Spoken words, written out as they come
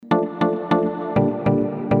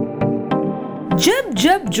जब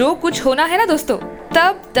जब जो कुछ होना है ना दोस्तों,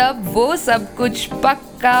 तब तब वो सब कुछ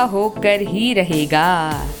पक्का होकर ही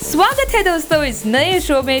रहेगा। स्वागत है दोस्तों इस नए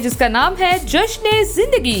शो में जिसका नाम है जश्न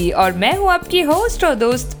जिंदगी, और मैं हूँ आपकी होस्ट और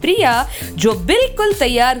दोस्त प्रिया, जो बिल्कुल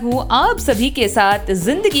तैयार हूँ आप सभी के साथ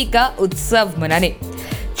जिंदगी का उत्सव मनाने।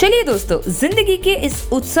 चलिए दोस्तों, जिंदगी के इस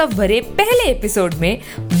उत्सव भरे पहले एपिसोड में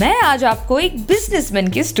मैं आज आपको एक बिजनेसमैन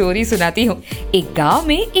की स्टोरी सुनाती हूँ। एक गांव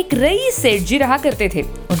में एक रईस सेठ जी रहा करते थे।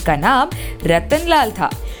 उनका नाम रतनलाल था।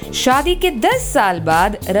 शादी के 10 साल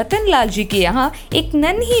बाद रतनलाल जी के यहाँ एक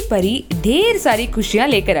नन्ही परी ढेर सारी खुशियाँ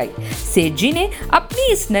लेकर आई। सेठ जी ने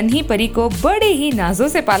अपनी इस नन्ही परी को बड़े ही नाजों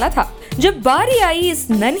से पाला था। जब बारी आई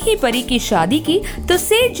इस नन्ही परी की शादी की, तो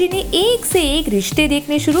सेठ जी ने एक से एक रिश्ते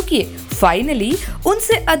देखने शुरू किए। फाइनली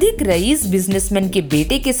उनसे अधिक रईस बिजनेसमैन के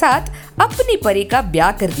बेटे के साथ अपनी परी का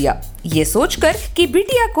ब्याह कर दिया, ये सोचकर कि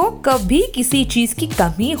बिटिया को कभी किसी चीज की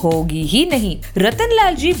कमी होगी ही नहीं।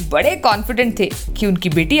 रतनलाल जी बड़े कॉन्फिडेंट थे कि उनकी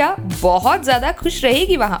बिटिया बहुत ज्यादा खुश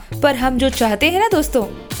रहेगी वहाँ। पर हम जो चाहते हैं ना दोस्तों,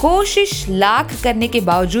 कोशिश लाख करने के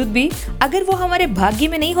बावजूद भी अगर वो हमारे भाग्य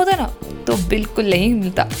में नहीं होता ना, तो बिल्कुल नहीं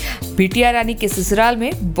मिलता। बिटिया रानी के ससुराल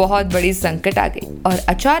में बहुत बड़ी संकट आ गई और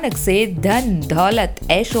अचानक से धन दौलत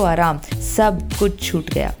ऐशो आराम सब कुछ छूट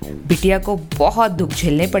गया। बिटिया को बहुत दुख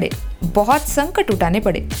झेलने पड़े, बहुत संकट उठाने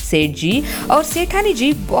पड़े। सेठ जी और सेठानी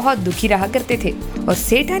जी बहुत दुखी रहा करते थे, और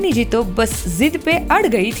सेठानी जी तो बस जिद पे अड़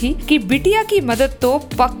गई थी कि बिटिया की मदद तो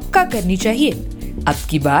पक्का करनी चाहिए। अब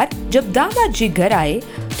की बार जब दामाद जी घर आए,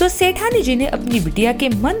 तो सेठानी जी ने अपनी बिटिया के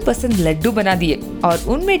मनपसंद लड्डू बना दिए और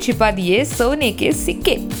उनमें छिपा दिए सोने के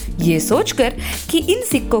सिक्के, ये सोचकर कि इन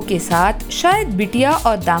सिक्कों के साथ शायद बिटिया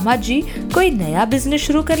और दामाद जी कोई नया बिजनेस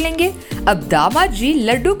शुरू कर लेंगे। अब दामाद जी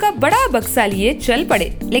लड्डू का बड़ा बक्सा लिए चल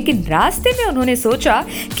पड़े, लेकिन रास्ते में उन्होंने सोचा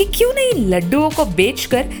कि क्यों नहीं लड्डुओं को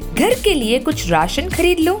बेचकर घर के लिए कुछ राशन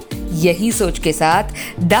खरीद लूं। यही सोच के साथ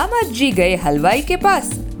दामाद जी गए हलवाई के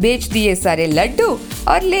पास, बेच दिए सारे लड्डू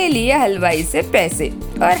और ले लिए हलवाई से पैसे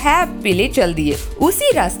और हैप्पीली चल दिए।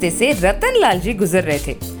 उसी रास्ते से रतनलाल जी गुजर रहे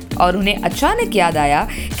थे और उन्हें अचानक याद आया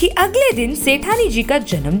कि अगले दिन सेठानी जी का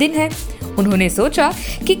जन्मदिन है। उन्होंने सोचा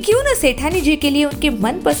कि क्यों न सेठानी जी के लिए उनके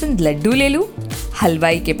मनपसंद लड्डू ले लूं।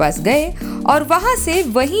 हलवाई के पास गए और वहाँ से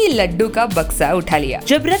वही लड्डू का बक्सा उठा लिया।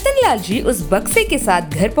 जब रतनलाल जी उस बक्से के साथ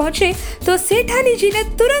घर पहुँचे, तो सेठानी जी ने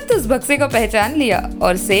तुरंत उस बक्से को पहचान लिया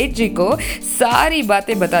और सेठ जी को सारी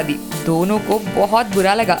बातें बता दी। दोनों को बहुत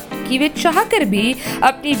बुरा लगा कि वे चाहकर भी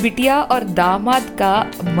अपनी बिटिया और दामाद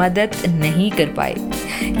का मदद नहीं कर पाए।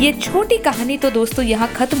 ये छोटी कहानी तो दोस्तों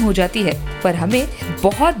यहाँ खत्म हो जाती है, पर हमें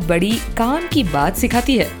बहुत बड़ी काम की बात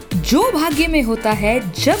सिखाती है। जो भाग्य में होता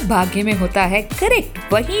है, जब भाग्य में होता है,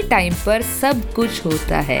 करेक्ट वही टाइम पर सब कुछ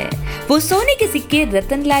होता है। वो सोने के सिक्के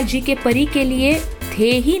रतनलाल जी के परी के लिए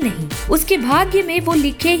थे ही नहीं, उसके भाग्य में वो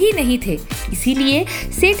लिखे ही नहीं थे। इसीलिए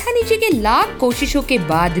सेठानी जी के लाख कोशिशों के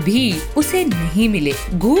बाद भी उसे नहीं मिले।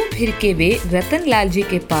 घूम फिर के वे रतनलाल जी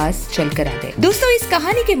के पास चलकर आ गए। दोस्तों, इस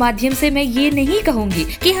कहानी के माध्यम से मैं ये नहीं कहूंगी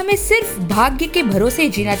कि हमें सिर्फ भाग्य के भरोसे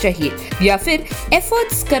जीना चाहिए या फिर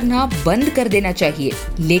एफर्ट्स करना बंद कर देना चाहिए,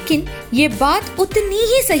 लेकिन ये बात उतनी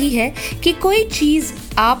ही सही है कि कोई चीज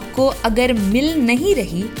आपको अगर मिल नहीं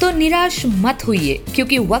रही तो निराश मत होइए,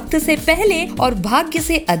 क्योंकि वक्त से पहले और भाग्य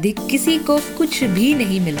से अधिक किसी को कुछ भी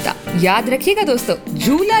नहीं मिलता। याद रखिएगा दोस्तों,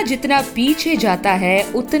 झूला जितना पीछे जाता है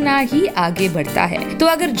उतना ही आगे बढ़ता है। तो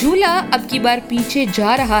अगर झूला अब की बार पीछे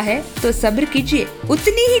जा रहा है तो सब्र कीजिए,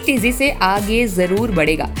 उतनी ही तेजी से आगे जरूर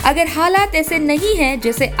बढ़ेगा। अगर हालात ऐसे नहीं हैं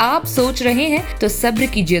जैसे आप सोच रहे हैं, तो सब्र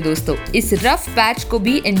कीजिए दोस्तों। इस रफ पैच को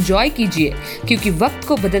भी एंजॉय कीजिए, क्योंकि वक्त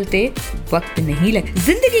को बदलते वक्त नहीं लगता।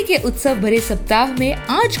 जिंदगी के उत्सव भरे सप्ताह में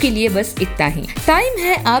आज के लिए बस इतना ही। टाइम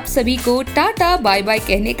है आप सभी को टाटा बाय बाय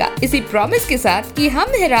कहने का, इसी प्रॉमिस के साथ कि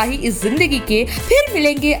हम है राही इस जिंदगी के। फिर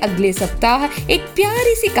मिलेंगे अगले सप्ताह एक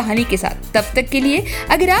प्यारी सी कहानी के साथ। तब तक के लिए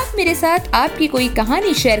अगर आप मेरे साथ आपकी कोई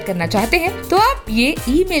कहानी शेयर करना चाहते हैं, तो आप ये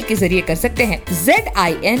ईमेल के जरिए कर सकते हैं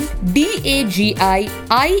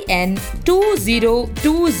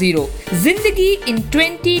zindagin2020 जिंदगी इन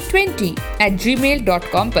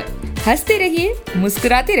 2020@gmail.com पर। हंसते रहिए,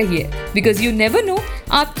 मुस्कुराते रहिए, बिकॉज यू नेवर नो,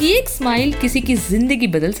 आपकी एक स्माइल किसी की जिंदगी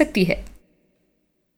बदल सकती है।